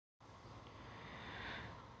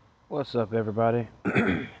What's up, everybody?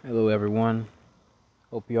 Hello, everyone.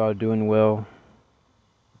 Hope you all are doing well.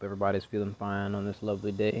 Hope everybody's feeling fine on this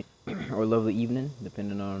lovely day or lovely evening,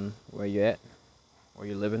 depending on where you're at, where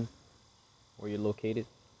you're living, where you're located.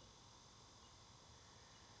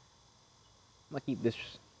 I'm gonna keep this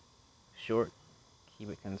short, keep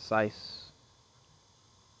it concise.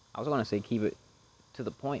 I was gonna say keep it to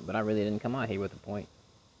the point, but I really didn't come out here with a point.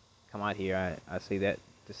 Come out here, I say that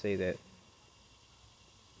to say that,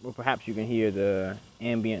 well, perhaps you can hear the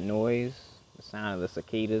ambient noise, the sound of the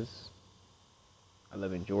cicadas. I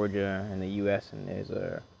live in Georgia in the U.S., and there's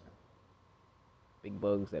big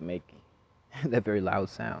bugs that make that very loud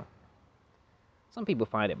sound. Some people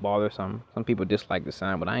find it bothersome. Some people dislike the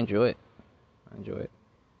sound, but I enjoy it. I enjoy it.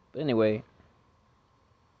 But anyway,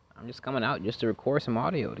 I'm just coming out just to record some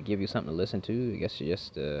audio to give you something to listen to. I guess to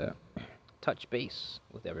just touch base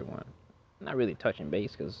with everyone. Not really touching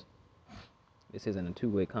base because this isn't a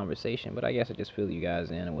two-way conversation, but I guess I just fill you guys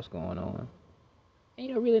in on what's going on.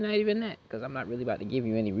 And really not even that, because I'm not really about to give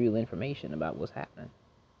you any real information about what's happening.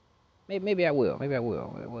 Maybe I will. Maybe I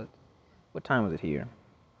will. What time is it here?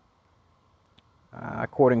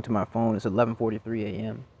 According to my phone, it's 11:43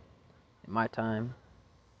 a.m. in my time.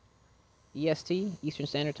 EST, Eastern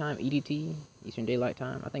Standard Time, EDT, Eastern Daylight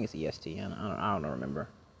Time. I think it's EST. I don't remember.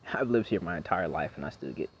 I've lived here my entire life, and I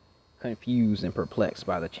still get confused and perplexed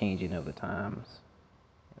by the changing of the times.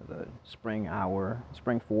 The spring hour,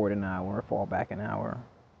 spring forward an hour, fall back an hour.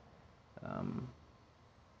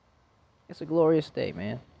 It's a glorious day,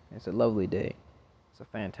 man. It's a lovely day. It's a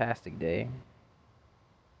fantastic day.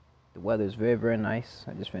 The weather is very, very nice.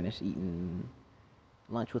 I just finished eating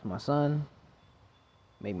lunch with my son.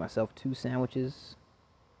 Made myself 2 sandwiches.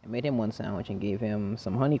 I made him 1 sandwich and gave him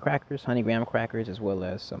some honey graham crackers, as well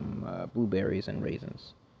as some blueberries and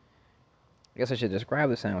raisins. I guess I should describe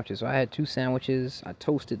the sandwiches. So I had 2 sandwiches. I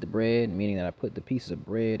toasted the bread, meaning that I put the pieces of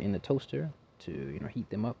bread in the toaster to, heat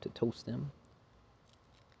them up to toast them.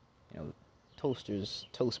 Toasters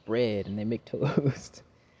toast bread and they make toast.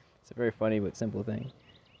 It's a very funny but simple thing.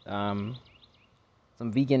 Some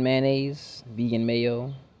vegan mayonnaise, vegan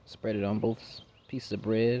mayo. Spread it on both pieces of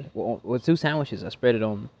bread. Well, 2 sandwiches. I spread it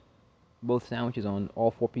on both sandwiches on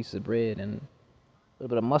all 4 pieces of bread, and a little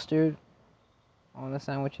bit of mustard on the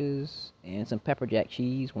sandwiches, and some pepper jack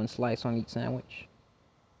cheese, 1 slice on each sandwich.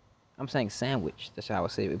 I'm saying sandwich. That's how I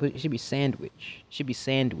say it. But it should be sandwich. It should be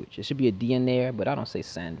sandwich. It should be a D in there, but I don't say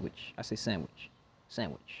sandwich. I say sandwich.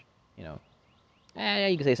 Sandwich. You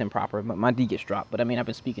can say it's improper, but my D gets dropped. But I mean, I've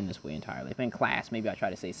been speaking this way entirely. If in class, maybe I try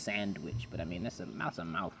to say sandwich, but I mean, that's a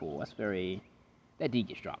mouthful. That D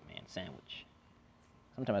gets dropped, man. Sandwich.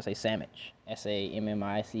 Sometimes I say sandwich.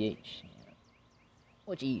 SAMMICH.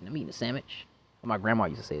 What you eating? I'm eating a sandwich. Well, my grandma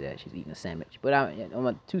used to say that. She's eating a sandwich. But on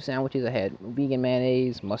my 2 sandwiches, I had vegan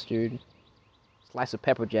mayonnaise, mustard, slice of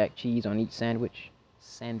pepper jack cheese on each sandwich.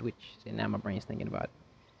 See, now my brain's thinking about it.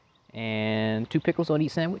 And 2 pickles on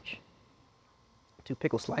each sandwich. 2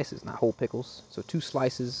 pickle slices, not whole pickles. So 2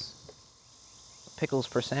 slices of pickles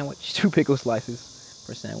per sandwich. 2 pickle slices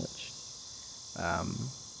per sandwich.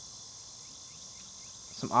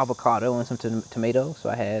 Some avocado and some tomato. So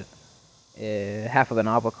I had half of an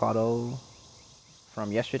avocado from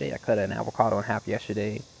yesterday. I cut an avocado in half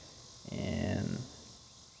yesterday. And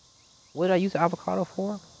what did I use the avocado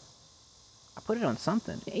for? I put it on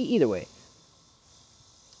something. Either way,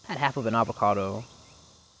 I had half of an avocado.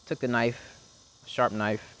 Took the knife, sharp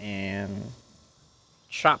knife, and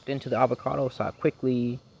chopped into the avocado. So I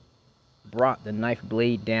quickly brought the knife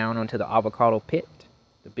blade down onto the avocado pit,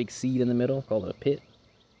 the big seed in the middle, called it a pit.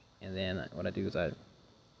 And then what I do is I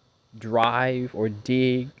drive or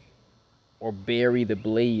dig or bury the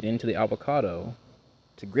blade into the avocado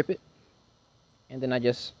to grip it. And then I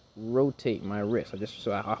just rotate my wrist.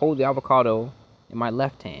 I hold the avocado in my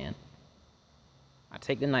left hand. I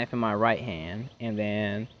take the knife in my right hand, and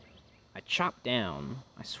then I chop down.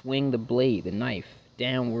 I swing the knife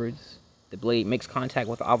downwards. The blade makes contact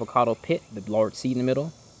with the avocado pit, the large seed in the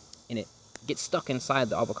middle, and it gets stuck inside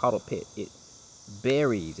the avocado pit. It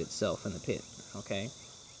buries itself in the pit, okay?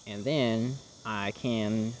 And then I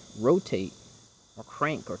can rotate or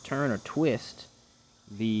crank or turn or twist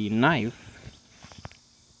the knife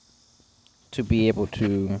to be able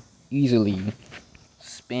to easily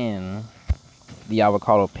spin the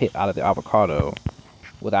avocado pit out of the avocado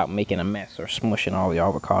without making a mess or smushing all the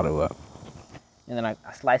avocado up. And then I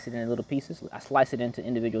slice it into little pieces. I slice it into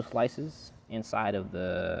individual slices inside of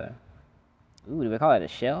the... Ooh, do we call it a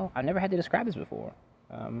shell? I've never had to describe this before.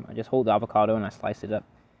 I just hold the avocado and I slice it up.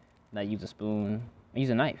 And I use a spoon. I use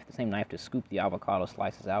a knife, the same knife, to scoop the avocado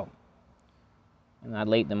slices out. and I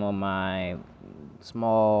laid them on my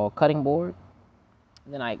small cutting board.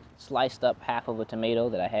 And then I sliced up half of a tomato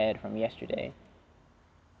that I had from yesterday,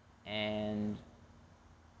 and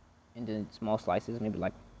into small slices, maybe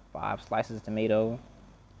like 5 slices of tomato,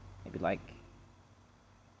 maybe like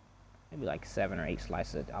 7 or 8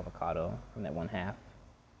 slices of avocado from that one half,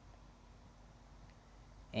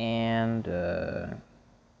 and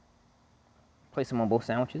place them on both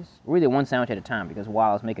sandwiches. Really, one sandwich at a time, because while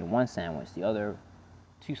I was making one sandwich, the other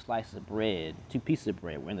 2 pieces of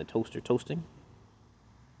bread were in the toaster toasting.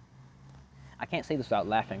 I can't say this without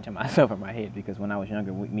laughing to myself in my head, because when I was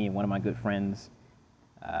younger, me and one of my good friends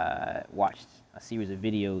watched a series of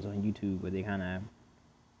videos on YouTube where they kind of,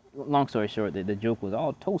 long story short, the joke was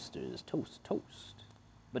all toasters toast.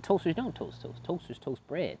 But toasters don't toast. Toasters toast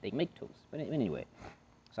bread. They make toast. But anyway,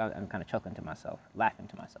 so I'm kind of chuckling to myself, laughing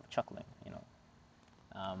to myself, chuckling,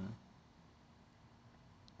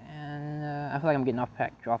 And I feel like I'm getting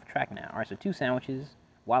off track now. All right, so 2 sandwiches.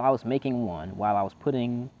 While I was making one, while I was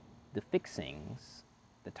putting the fixings,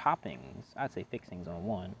 the toppings, I'd say fixings on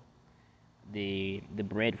one, the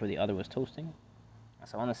bread for the other was toasting.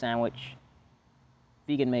 So on the sandwich,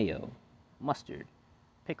 vegan mayo, mustard,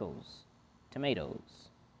 pickles, tomatoes,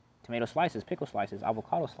 tomato slices, pickle slices,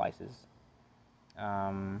 avocado slices,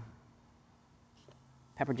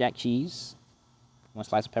 pepper jack cheese, 1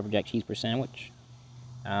 slice of pepper jack cheese per sandwich.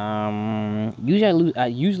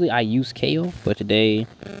 Usually I use kale, but today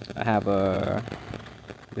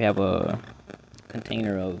we have a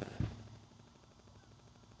container of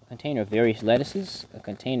various lettuces, a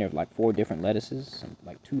container of like 4 different lettuces,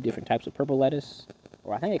 like 2 different types of purple lettuce,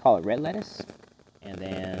 or I think they call it red lettuce, and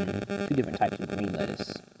then 2 different types of green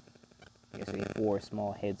lettuce. I guess 4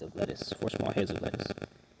 small heads of lettuce,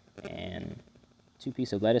 and 2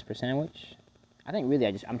 pieces of lettuce per sandwich. I think really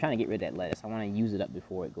I'm trying to get rid of that lettuce. I want to use it up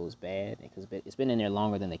before it goes bad, because it's been in there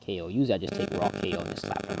longer than the kale. Usually I just take raw kale and just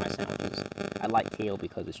slap it on my sandwiches. I like kale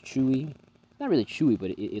because it's chewy. Not really chewy,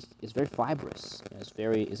 but it's very fibrous.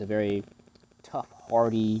 It's a very tough,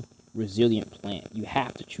 hardy, resilient plant. You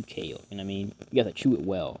have to chew kale. You know what I mean? You have to chew it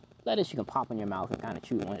well. Lettuce you can pop in your mouth and kind of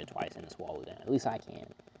chew it once or twice and then swallow it down. At least I can.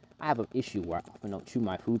 I have an issue where I often don't chew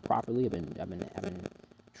my food properly. I've been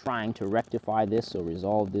trying to rectify this or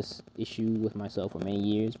resolve this issue with myself for many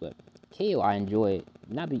years. But kale, I enjoy it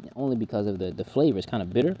only because of the flavor. It's kind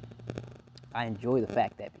of bitter. I enjoy the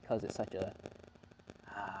fact that because it's such a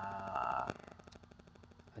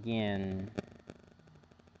again,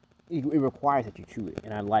 it requires that you chew it,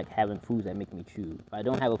 and I like having foods that make me chew. If I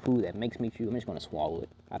don't have a food that makes me chew, I'm just going to swallow it.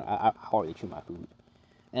 I hardly chew my food.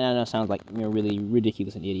 And I know it sounds like really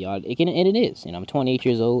ridiculous and idiotic, and it is. I'm 28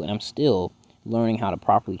 years old, and I'm still learning how to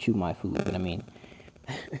properly chew my food. But I mean,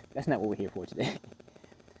 that's not what we're here for today.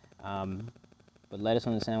 But lettuce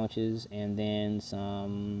on the sandwiches, and then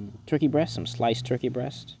some turkey breast, some sliced turkey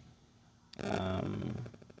breast.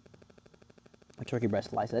 A turkey breast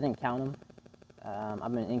slice. I didn't count them.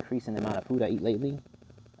 I've been increasing the amount of food I eat lately.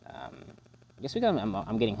 I guess because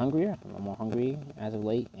I'm getting hungrier. I'm more hungry as of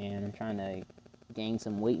late, and I'm trying to gain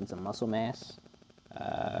some weight and some muscle mass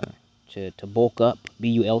to bulk up.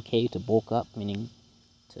 B-U-L-K, to bulk up, meaning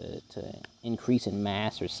to increase in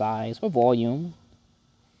mass or size or volume.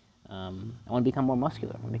 I want to become more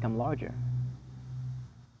muscular. I want to become larger.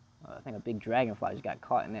 I think a big dragonfly just got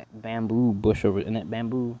caught in that bamboo bush in that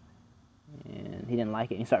bamboo. And he didn't like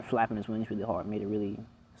it. He started flapping his wings really hard. Made a really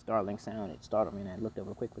startling sound. It startled me, and I looked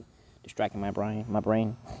over quickly, distracting my brain.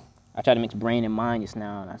 I tried to mix brain and mind just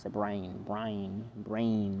now, and I said brain,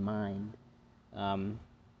 mind. Yeah,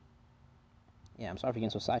 I'm sorry for getting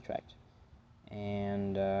so sidetracked.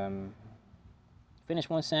 And finished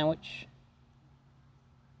one sandwich.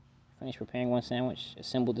 Finished preparing one sandwich.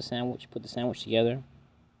 Assembled the sandwich. Put the sandwich together.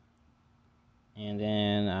 And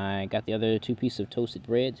then I got the other 2 pieces of toasted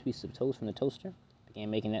bread, 2 pieces of toast from the toaster. Began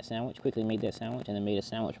making that sandwich. Quickly made that sandwich, and then made a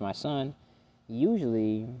sandwich for my son.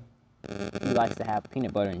 Usually, he likes to have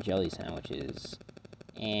peanut butter and jelly sandwiches.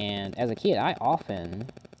 And as a kid, I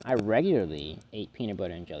regularly ate peanut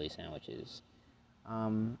butter and jelly sandwiches.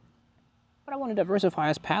 But I want to diversify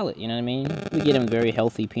his palate, you know what I mean? We get him very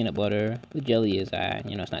healthy peanut butter. The jelly is,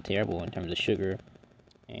 it's not terrible in terms of sugar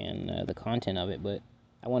and the content of it, but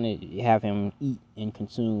I want to have him eat and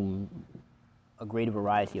consume a greater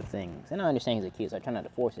variety of things. And I understand he's a kid, so I try not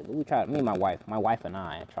to force it. But my wife and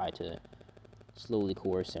I try to slowly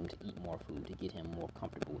coerce him to eat more food, to get him more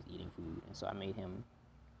comfortable with eating food. And so I made him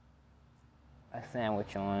a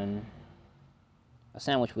sandwich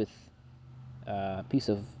with a piece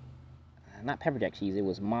of, not pepper jack cheese, it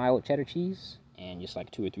was mild cheddar cheese, and just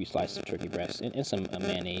like 2 or 3 slices of turkey breast, and some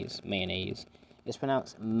mayonnaise. It's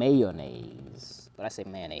pronounced mayonnaise, but I say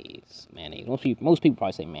mayonnaise. Mayonnaise. Most people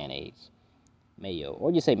probably say mayonnaise, mayo,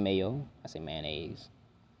 or just say mayo. I say mayonnaise.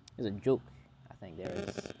 There's a joke. I think there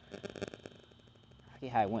is. I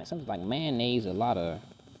forget how it went. Something like mayonnaise. A lot of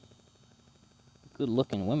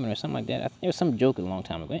good-looking women or something like that. There was some joke a long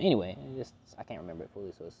time ago. Anyway, I can't remember it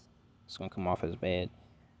fully, so it's gonna come off as bad.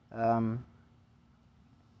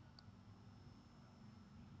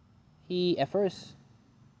 He at first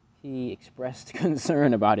he expressed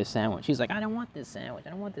concern about his sandwich. He's like, I don't want this sandwich.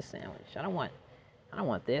 I don't want this sandwich. I don't want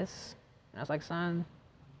this. And I was like, son,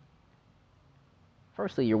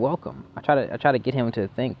 firstly, you're welcome. I try to get him to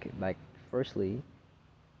think, like, firstly,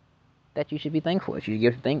 that you should be thankful. You should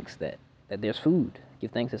give thanks that there's food.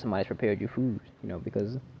 Give thanks that somebody's prepared your food,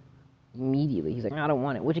 because immediately he's like, no, I don't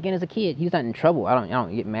want it. Which again, as a kid, he's not in trouble. I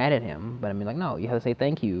don't get mad at him, but I mean, like, no, you have to say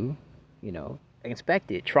thank you, inspect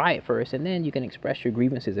it, try it first, and then you can express your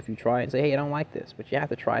grievances if you try it and say, hey, I don't like this, but you have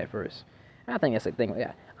to try it first. And I think that's the thing.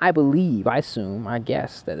 Yeah, I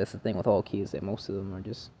guess that that's the thing with all kids, that most of them are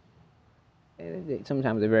just,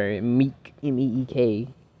 sometimes they're very meek, M-E-E-K,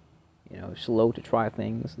 slow to try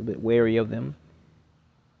things, a little bit wary of them.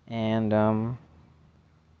 And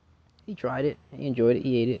he tried it, he enjoyed it,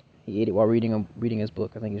 he ate it. He ate it while reading his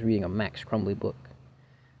book. I think he's reading a Max Crumley book.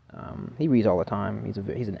 He reads all the time.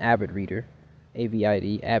 He's an avid reader.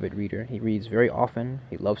 AVID, avid reader. He reads very often.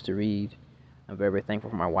 He loves to read. I'm very, very thankful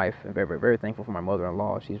for my wife. I'm very, very, very thankful for my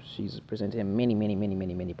mother-in-law. She's presented him many, many, many,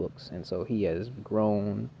 many, many books. And so he has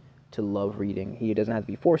grown to love reading. He doesn't have to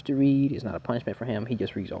be forced to read. It's not a punishment for him. He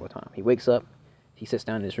just reads all the time. He wakes up, he sits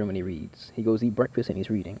down in his room and he reads. He goes eat breakfast and he's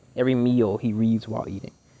reading. Every meal he reads while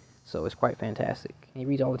eating. So it's quite fantastic. He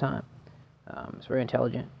reads all the time. It's very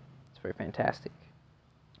intelligent. It's very fantastic.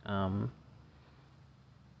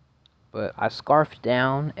 But I scarfed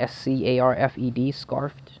down, SCARFED,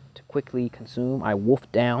 scarfed, to quickly consume. I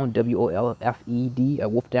wolfed down, WOLFED. I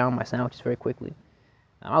wolfed down my sandwiches very quickly.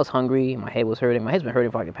 I was hungry. My head was hurting. My head's been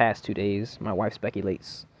hurting for like the past 2 days. My wife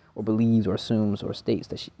speculates or believes or assumes or states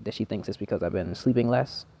that she thinks it's because I've been sleeping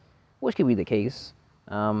less, which could be the case.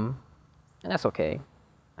 And that's okay.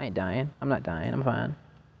 I ain't dying. I'm not dying. I'm fine.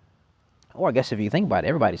 Or I guess if you think about it,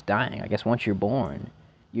 everybody's dying. I guess once you're born,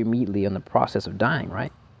 you're immediately in the process of dying,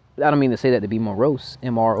 right? I don't mean to say that to be morose,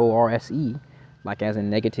 M-R-O-R-S-E, like as in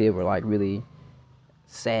negative or like really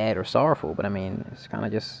sad or sorrowful, but I mean, it's kind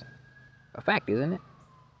of just a fact, isn't it?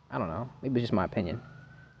 I don't know. Maybe it's just my opinion.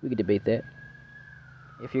 We could debate that.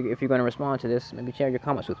 If you're going to respond to this, maybe share your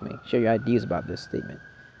comments with me. Share your ideas about this statement.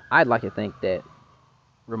 I'd like to think that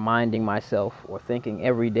reminding myself or thinking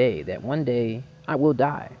every day that one day I will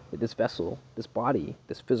die, that this vessel, this body,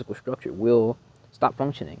 this physical structure will stop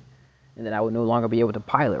functioning, and that I will no longer be able to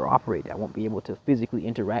pilot or operate. I won't be able to physically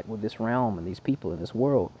interact with this realm and these people in this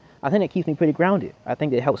world. I think that keeps me pretty grounded. I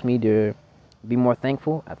think that helps me to be more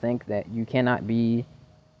thankful. I think that you cannot be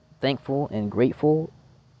thankful and grateful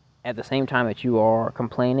at the same time that you are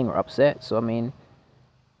complaining or upset. So, I mean,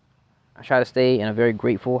 I try to stay in a very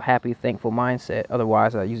grateful, happy, thankful mindset.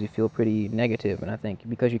 Otherwise, I usually feel pretty negative. And I think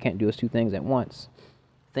because you can't do those two things at once,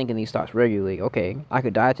 thinking these thoughts regularly, okay, I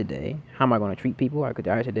could die today. How am I going to treat people? I could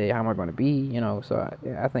die today. How am I going to be? So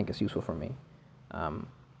I think it's useful for me. I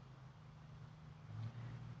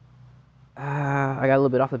got a little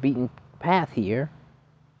bit off the beaten path here.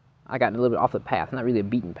 I got a little bit off the path, not really a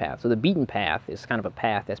beaten path. So the beaten path is kind of a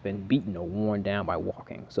path that's been beaten or worn down by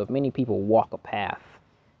walking. So if many people walk a path,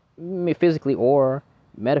 physically or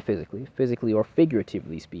metaphysically, physically or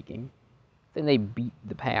figuratively speaking, then they beat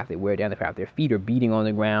the path, they wear down the path. Their feet are beating on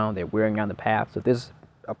the ground, they're wearing down the path. So if there's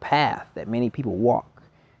a path that many people walk,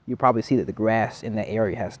 you probably see that the grass in that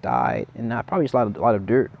area has died, and not probably just a lot of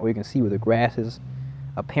dirt, or you can see where the grass is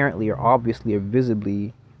apparently or obviously or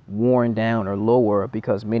visibly worn down or lower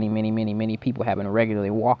because many people have been regularly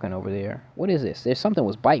walking over there. What is this? There's something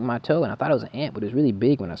was biting my toe, and I thought it was an ant, but it was really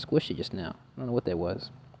big when I squished it just now. I don't know what that was.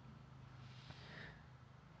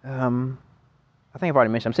 I think I've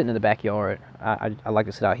already mentioned I'm sitting in the backyard. I like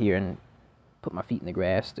to sit out here and put my feet in the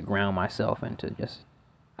grass to ground myself and to just,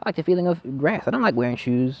 I like the feeling of grass. I don't like wearing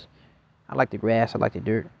shoes. I like the grass. I like the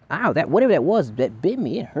dirt. Ow, that whatever that was that bit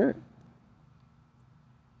me, it hurt.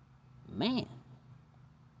 Man.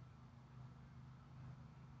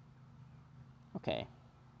 Okay.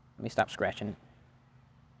 Let me stop scratching it.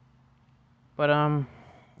 But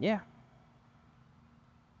yeah.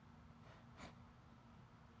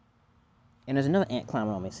 And there's another ant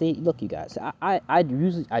climbing on me. See, look, you guys. I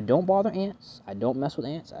usually don't bother ants. I don't mess with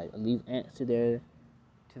ants. I leave ants to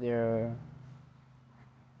their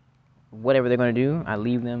whatever they're gonna do. I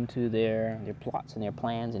leave them to their plots and their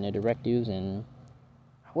plans and their directives, and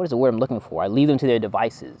what is the word I'm looking for? I leave them to their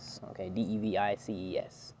devices. Okay,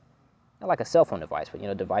 devices. Not like a cell phone device, but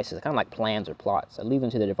devices, kind of like plans or plots. I leave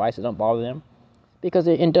them to their devices. Don't bother them because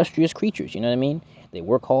they're industrious creatures. You know what I mean? They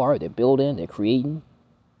work hard. They're building. They're creating.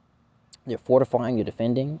 They're fortifying. They're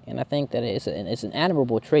defending. And I think that it's an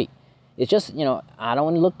admirable trait. It's just, I don't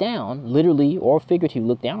want to look down, literally or figuratively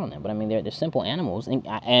look down on them. But I mean, they're simple animals.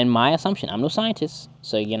 And my assumption, I'm no scientist.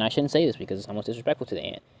 So again, I shouldn't say this because it's almost disrespectful to the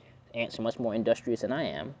ant. Ants are much more industrious than I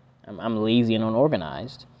am. I'm lazy and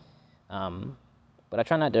unorganized. But I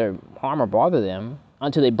try not to harm or bother them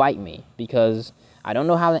until they bite me, because I don't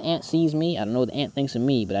know how the ant sees me. I don't know what the ant thinks of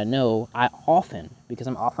me, but I know because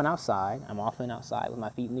I'm often outside with my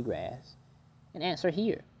feet in the grass, and ants are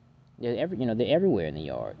here. They're everywhere in the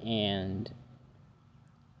yard, and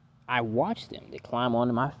I watch them. They climb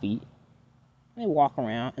onto my feet, and they walk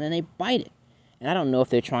around, and then they bite it. And I don't know if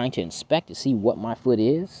they're trying to inspect to see what my foot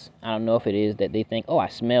is. I don't know if it is that they think, oh, I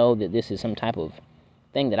smell that this is some type of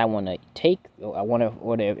thing that I want to take,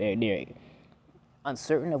 or they're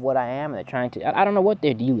uncertain of what I am, and they're trying to, I don't know what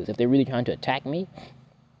their deal is, if they're really trying to attack me.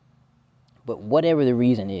 But whatever the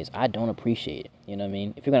reason is, I don't appreciate it. You know what I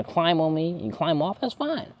mean? If you're going to climb on me and you climb off, that's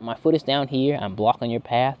fine. My foot is down here. I'm blocking your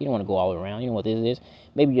path. You don't want to go all around. You know what this is?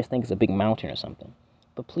 Maybe you just think it's a big mountain or something.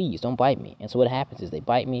 But please, don't bite me. And so what happens is they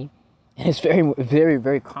bite me, and it's very, very,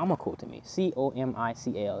 very comical to me.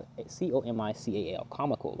 C-O-M-I-C-A-L.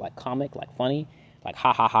 Comical. Like comic, like funny, like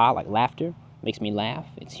ha ha ha, like laughter. Makes me laugh.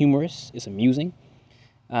 It's humorous. It's amusing.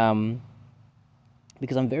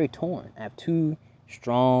 Because I'm very torn. I have two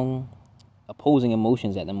strong opposing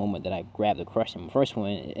emotions at the moment that I grab the question. First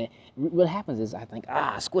one, what happens is I think,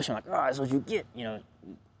 squish. I'm like, that's what you get. Ant,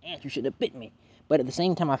 you should have bit me. But at the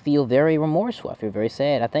same time, I feel very remorseful. I feel very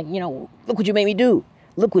sad. I think, look what you made me do.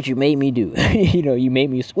 Look what you made me do. You made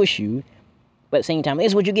me squish you. But at the same time,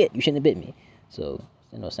 it's what you get. You shouldn't have bit me. So,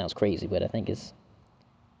 it sounds crazy, but I think it's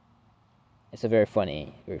a very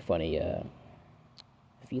funny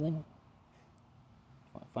feeling.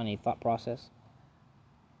 Funny thought process.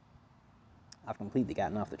 I've completely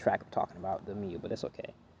gotten off the track of talking about the meal, but it's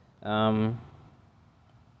okay.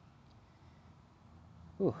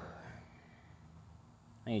 Whew.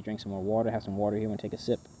 I need to drink some more water. Have some water here. I'm going to take a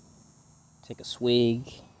sip. Take a swig.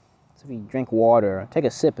 So if you drink water, take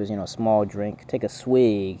a sip is, a small drink. Take a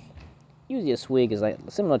swig. Usually a swig is like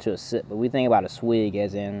similar to a sip, but we think about a swig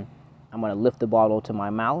as in I'm going to lift the bottle to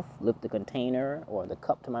my mouth, lift the container or the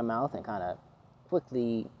cup to my mouth, and kind of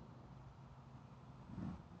quickly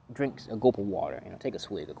drink a gulp of water. Take a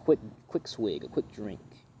swig, a quick swig, a quick drink.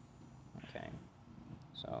 Okay.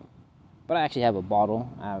 So, but I actually have a bottle.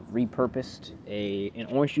 I've repurposed an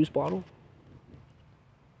orange juice bottle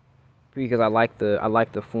because I like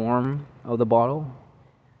the form of the bottle.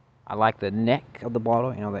 I like the neck of the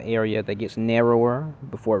bottle, the area that gets narrower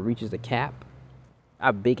before it reaches the cap. I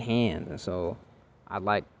have big hands, and so I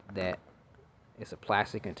like that it's a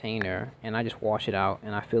plastic container, and I just wash it out,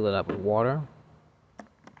 and I fill it up with water,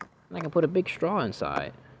 and I can put a big straw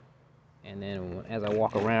inside. And then as I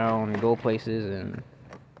walk around and go places and,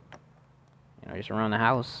 just around the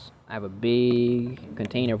house, I have a big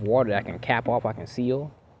container of water that I can cap off, I can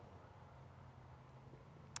seal.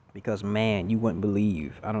 Because, man, you wouldn't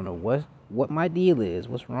believe, I don't know what my deal is,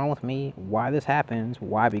 what's wrong with me, why this happens,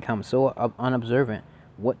 why I become so unobservant,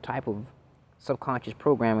 what type of subconscious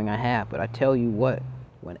programming I have. But I tell you what,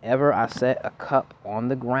 whenever I set a cup on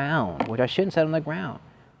the ground, which I shouldn't set on the ground,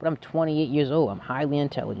 but I'm 28 years old, I'm highly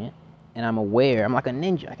intelligent, and I'm aware, I'm like a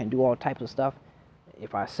ninja, I can do all types of stuff.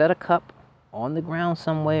 If I set a cup on the ground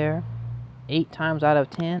somewhere, 8 times out of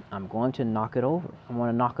 10, I'm going to knock it over. I'm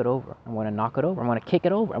going to knock it over. I'm going to knock it over. I'm going to kick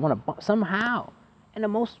it over. I'm going to somehow, in the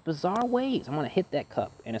most bizarre ways, I'm going to hit that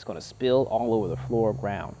cup, and it's going to spill all over the floor or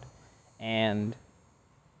ground. And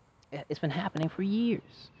it's been happening for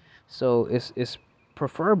years. So it's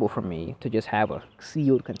preferable for me to just have a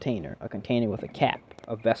sealed container, a container with a cap,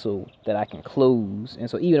 a vessel that I can close. And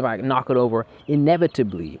so even if I knock it over,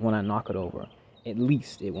 inevitably, when I knock it over, at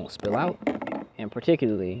least it won't spill out. And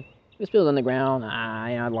particularly, if it spills on the ground,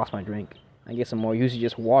 I lost my drink. I get some more, usually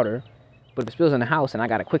just water. But if it spills in the house, and I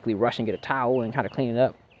got to quickly rush and get a towel and try to clean it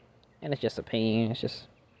up, and it's just a pain. It's just,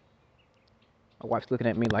 my wife's looking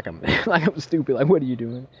at me like I'm like I'm stupid. Like, what are you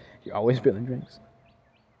doing? You're always spilling drinks.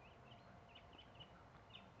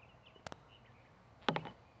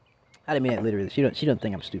 I didn't mean that literally. She don't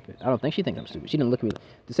think I'm stupid. I don't think she thinks I'm stupid. She didn't look at me.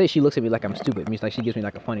 To say she looks at me like I'm stupid means like she gives me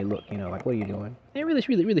like a funny look. Like, what are you doing? And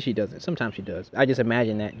really she doesn't. Sometimes she does. I just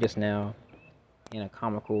imagine that just now in a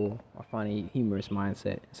comical or funny, humorous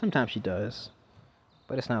mindset. Sometimes she does,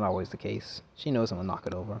 but it's not always the case. She knows I'm gonna knock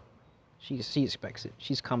it over. She expects it.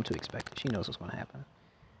 She's come to expect it. She knows what's gonna happen.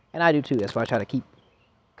 And I do too. That's why I try to keep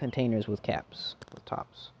containers with caps, with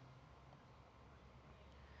tops.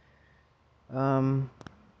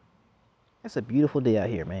 It's a beautiful day out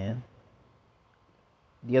here, man.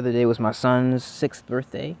 The other day was my son's 6th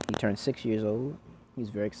birthday. He turned 6 years old. He was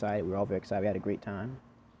very excited. We were all very excited. We had a great time.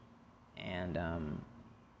 And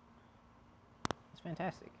it's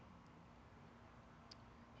fantastic.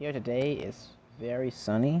 Here today is very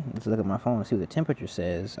sunny. Let's look at my phone and see what the temperature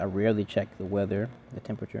says. I rarely check the weather, the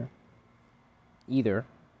temperature, either.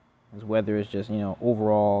 Because weather is just,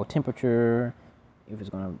 overall temperature, if it's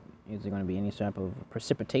going to, is there going to be any type of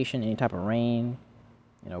precipitation, any type of rain,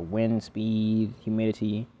 wind speed,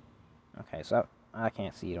 humidity. Okay, so I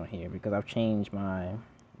can't see it on here because I've changed my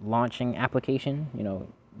launching application,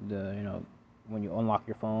 when you unlock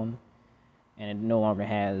your phone, and it no longer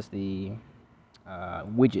has the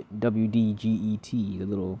widget, WDGET, the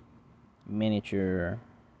little miniature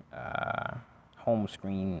home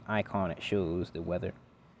screen icon that shows the weather.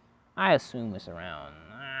 I assume it's around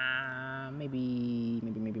maybe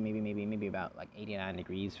about like 89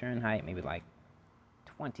 degrees Fahrenheit, maybe like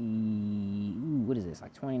what is this,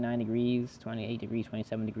 like 29 degrees, 28 degrees,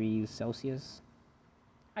 27 degrees Celsius.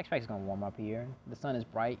 I expect it's going to warm up here. The sun is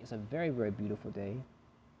bright. It's a very, very beautiful day.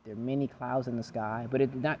 There are many clouds in the sky, but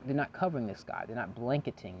they're not covering the sky. They're not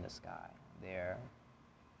blanketing the sky. They're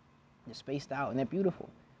spaced out, and they're beautiful.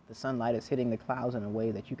 The sunlight is hitting the clouds in a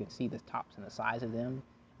way that you can see the tops and the sides of them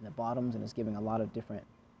and the bottoms, and it's giving a lot of different,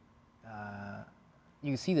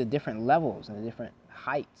 you can see the different levels and the different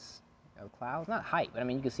heights of clouds. Not height, but I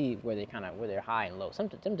mean, you can see where they're high and low. Some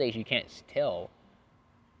days you can't tell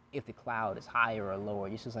if the cloud is higher or lower.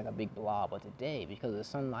 It's just like a big blob. But today, because of the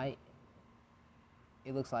sunlight,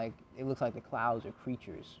 it looks like the clouds are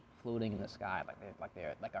creatures floating in the sky, like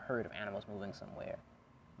they're like a herd of animals moving somewhere.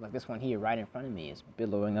 Like this one here, right in front of me, is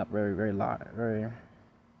billowing up very, very loud.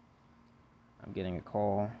 I'm getting a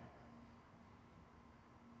call.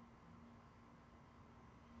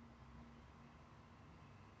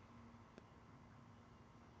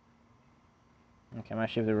 Okay, my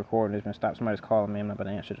shift the recording is gonna stop. Somebody's calling me. I'm not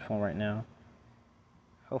gonna answer the phone right now.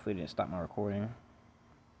 Hopefully it didn't stop my recording.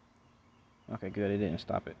 Okay, good, it didn't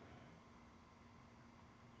stop it.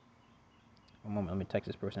 One moment, let me text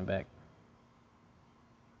this person back.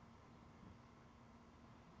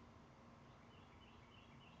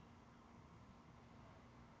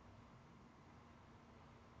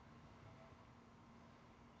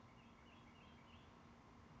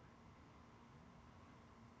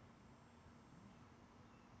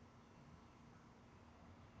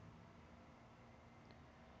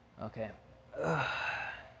 Okay.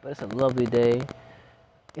 But it's a lovely day.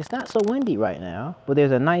 It's not so windy right now, but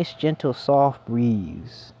there's a nice, gentle, soft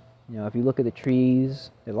breeze. If you look at the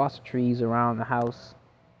trees, there are lots of trees around the house.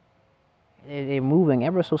 They're moving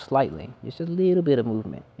ever so slightly. Just a little bit of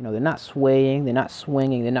movement. They're not swaying, they're not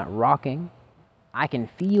swinging, they're not rocking. I can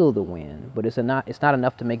feel the wind, but it's not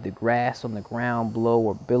enough to make the grass on the ground blow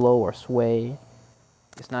or billow or sway.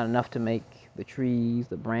 It's not enough to make the trees,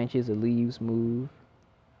 the branches, the leaves move.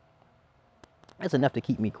 That's enough to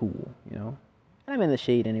keep me cool, And I'm in the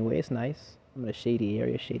shade anyway. It's nice. I'm in a shady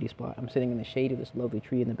area, shady spot. I'm sitting in the shade of this lovely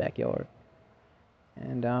tree in the backyard.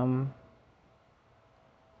 And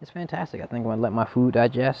it's fantastic. I think I'm going to let my food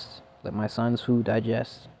digest, let my son's food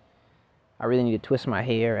digest. I really need to twist my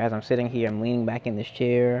hair. As I'm sitting here, I'm leaning back in this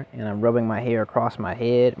chair, and I'm rubbing my hair across my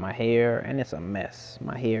head, my hair, and it's a mess.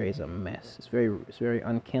 My hair is a mess. It's very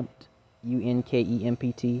unkempt,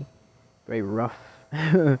 UNKEMPT, very rough.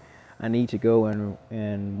 I need to go and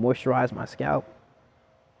moisturize my scalp.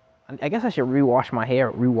 I guess I should rewash my hair,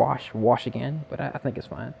 wash again, but I think it's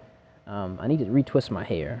fine. I need to retwist my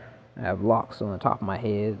hair. I have locks on the top of my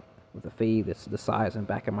head with a fade that's the sides and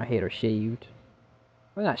back of my head are shaved.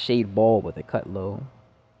 Well, not shaved bald, but they're cut low,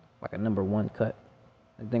 like a number 1 cut.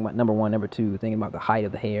 I think about number 1, number 2, thinking about the height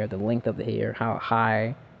of the hair, the length of the hair, how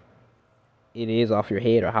high it is off your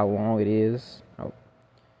head or how long it is.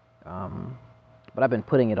 But I've been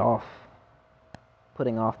putting off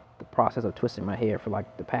the process of twisting my hair for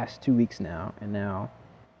like the past 2 weeks now, and now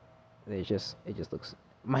it just looks,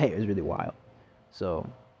 my hair is really wild. So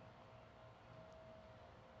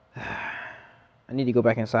I need to go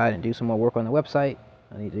back inside and do some more work on the website.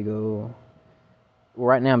 I need to go. Well,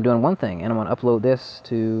 right now I'm doing one thing, and I'm gonna upload this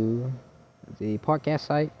to the podcast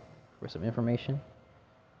site for some information.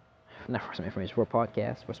 Not for some information, for a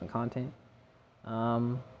podcast, for some content.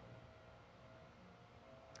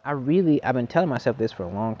 I've been telling myself this for a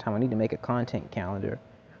long time. I need to make a content calendar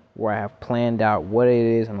where I have planned out what it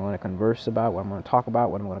is I'm going to converse about, what I'm going to talk about,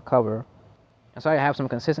 what I'm going to cover. And so I have some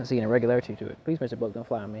consistency and regularity to it. Please, Mr. Book, don't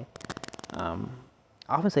fly on me.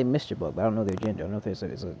 I often say Mr. Bug, but I don't know their gender. I don't know if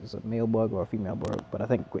it's a male bug or a female bug. But I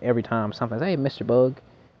think every time sometimes, hey, Mr. Bug,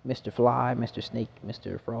 Mr. Fly, Mr. Snake,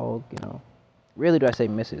 Mr. Frog, Rarely do I say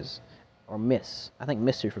Mrs. or Miss. I think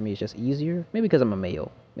Mr. for me is just easier. Maybe because I'm a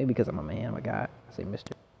male. Maybe because I'm a man, I'm a guy. I say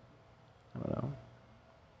Mr. I don't know.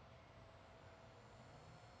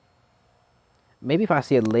 Maybe if I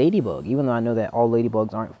see a ladybug, even though I know that all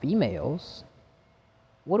ladybugs aren't females,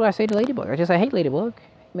 what do I say to ladybug? I just say, hey, ladybug,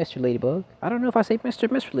 Mr. Ladybug. I don't know if I say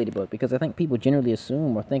Mr. Ladybug because I think people generally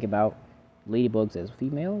assume or think about ladybugs as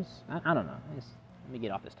females. I don't know. Let me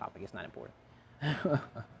get off this topic. It's not important.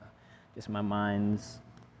 Just my mind's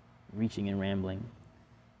reaching and rambling.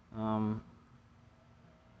 I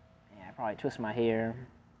probably twist my hair.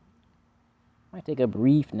 Might take a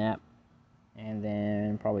brief nap, and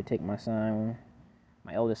then probably take my son,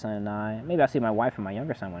 my oldest son, and I. Maybe I'll see my wife and my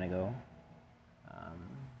younger son when I go.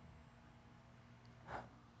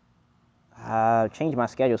 Change my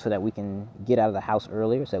schedule so that we can get out of the house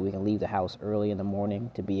earlier, so that we can leave the house early in the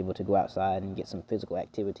morning to be able to go outside and get some physical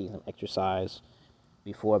activity, some exercise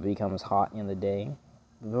before it becomes hot in the day.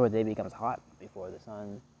 Before the day becomes hot, before the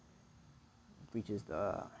sun reaches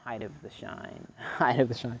the height of the shine,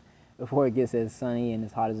 before it gets as sunny and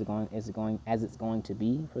as hot as it's going to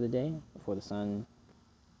be for the day, before the sun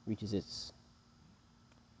reaches its.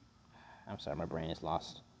 I'm sorry, my brain is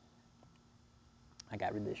lost. I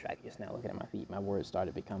got really distracted just now looking at my feet. My words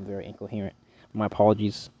started to become very incoherent. My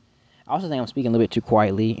apologies. I also think I'm speaking a little bit too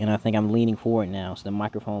quietly, and I think I'm leaning forward now, so the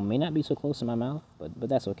microphone may not be so close to my mouth, but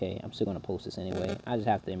that's okay. I'm still going to post this anyway. I just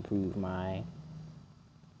have to improve my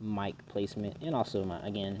mic placement, and also,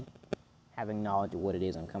 again, having knowledge of what it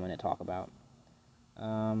is I'm coming to talk about.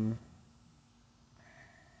 How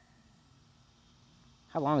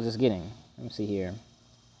long is this getting? Let me see here.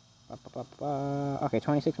 Okay,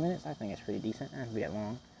 26 minutes. I think it's pretty decent. Not gonna be that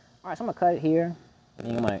long. All right, so I'm gonna cut it here. I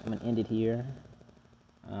think I'm gonna end it here.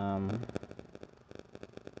 I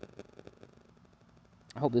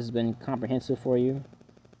hope this has been comprehensive for you.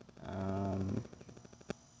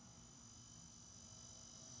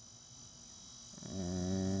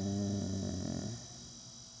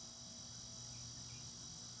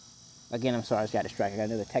 Again, I'm sorry, I just got distracted. I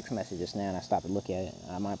got another text message just now, and I stopped to look at it.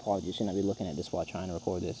 My apologies. Should not be looking at this while trying to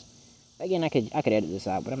record this. Again, I could edit this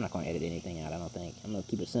out, but I'm not going to edit anything out, I don't think. I'm going to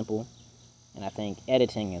keep it simple. And I think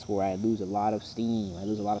editing is where I lose a lot of steam. I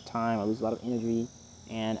lose a lot of time. I lose a lot of energy.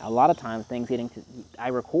 And a lot of times I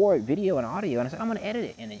record video and audio, and I say, I'm going to edit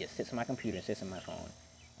it. And it just sits on my computer and sits on my phone.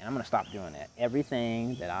 And I'm going to stop doing that.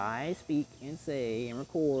 Everything that I speak and say and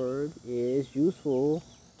record is useful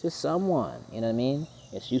to someone. You know what I mean?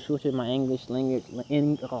 It's useful to my English language,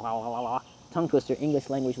 tongue twister, English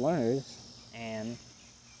language learners. And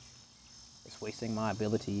it's wasting my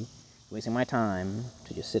time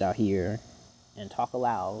to just sit out here and talk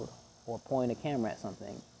aloud or point a camera at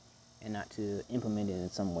something and not to implement it in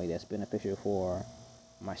some way that's beneficial for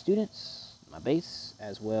my students, my base,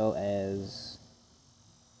 as well as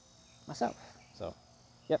myself. So,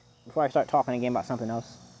 yep, before I start talking again about something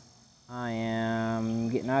else, I am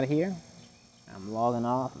getting out of here. I'm logging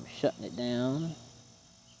off. I'm shutting it down.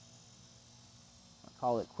 I'll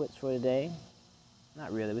call it quits for today.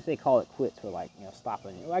 Not really. We say call it quits for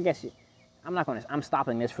stopping. Well, I guess I'm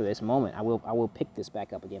stopping this for this moment. I will pick this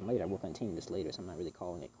back up again later. I will continue this later, so I'm not really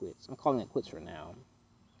calling it quits. I'm calling it quits for now.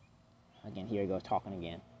 Again, here he goes talking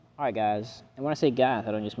again. All right, guys. And when I say guys,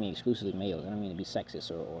 I don't just mean exclusively males. I don't mean to be sexist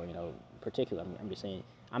or particular. I'm just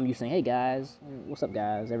saying, hey guys, what's up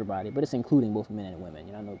guys, everybody, but it's including both men and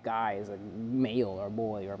women. I know guy is a male or a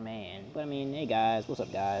boy or a man, but I mean, hey guys, what's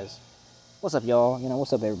up guys, what's up y'all,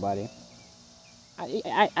 what's up everybody.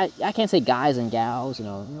 I can't say guys and gals,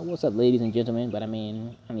 what's up ladies and gentlemen, but I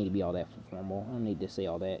mean, I don't need to be all that formal. I don't need to say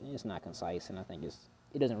all that. It's not concise, and I think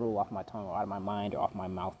it doesn't roll off my tongue or out of my mind or out of my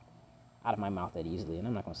mouth that easily, and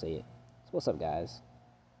I'm not gonna say it. So what's up guys?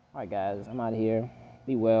 All right guys, I'm out of here.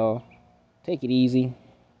 Be well. Take it easy.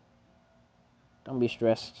 Don't be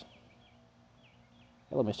stressed.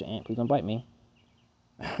 Hello, Mr. Ant. Please don't bite me.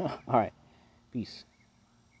 All right. Peace.